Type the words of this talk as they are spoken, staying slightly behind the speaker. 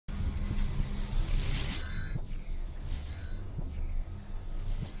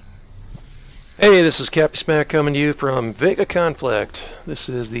Hey, this is Cappy Smack coming to you from Vega Conflict. This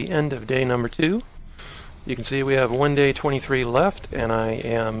is the end of day number 2. You can see we have 1 day 23 left, and I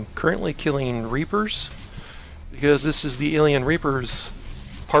am currently killing Reapers because this is the Alien Reapers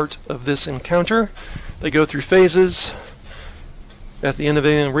part of this encounter. They go through phases. At the end of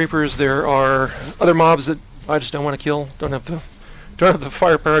Alien Reapers, there are other mobs that I just don't want to kill. Don't have the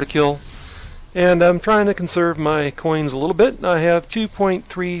firepower to kill. And I'm trying to conserve my coins a little bit. I have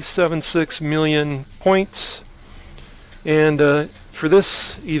 2.376 million points. And for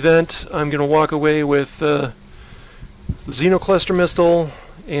this event, I'm going to walk away with the Xenocluster Missile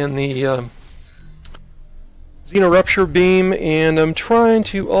and the Xeno-Rupture Beam. And I'm trying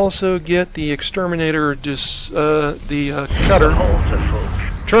to also get the Exterminator, Cutter.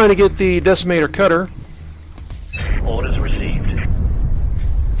 Trying to get the Decimator Cutter. Orders received.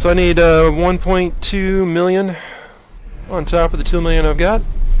 So I need 1.2 million on top of the 2 million I've got.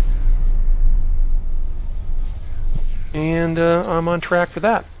 And I'm on track for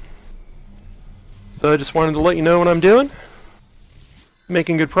that. So I just wanted to let you know what I'm doing.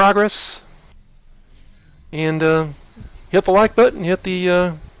 Making good progress. And hit the like button, hit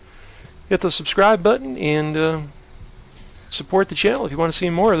the subscribe button, and support the channel if you want to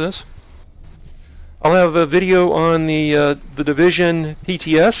see more of this. I'll have a video on the Division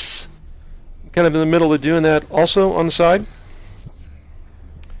PTS. I'm kind of in the middle of doing that also on the side.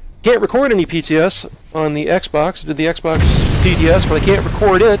 Can't record any PTS on the Xbox. I did the Xbox PTS, but I can't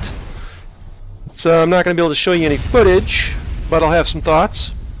record it. So I'm not going to be able to show you any footage, but I'll have some thoughts.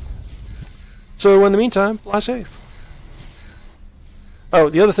 So in the meantime, fly safe. Oh,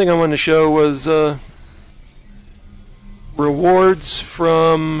 the other thing I wanted to show was rewards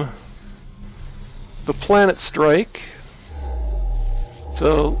from the Planet Strike.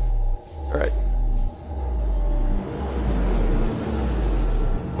 So, alright.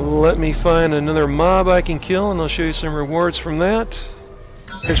 Let me find another mob I can kill and I'll show you some rewards from that.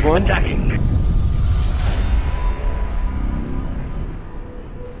 Here's one. Attacking.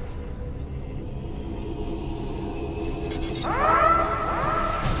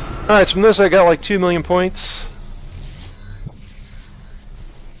 Alright, so from this I got like 2 million points.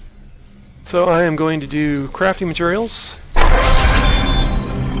 So I am going to do crafting materials.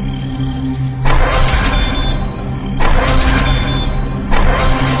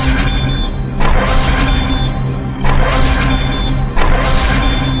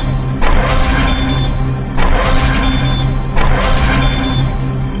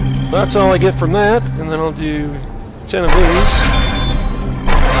 That's all I get from that, and then I'll do 10 of these.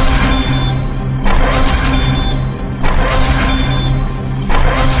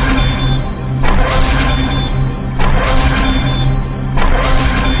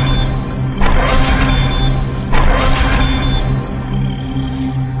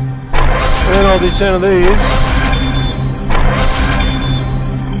 And I'll do 10 of these.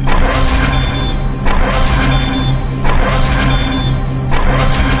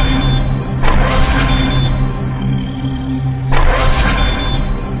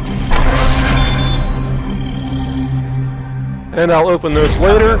 And I'll open those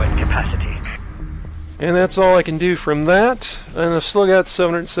later. And that's all I can do from that. And I've still got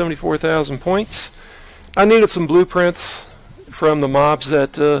 774,000 points. I needed some blueprints from the mobs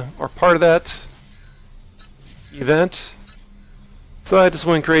that are part of that event. So I just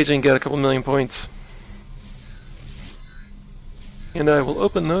went crazy and got a couple million points. And I will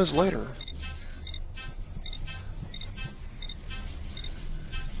open those later.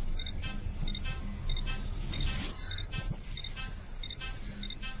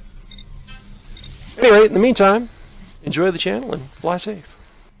 Anyway, in the meantime, enjoy the channel and fly safe.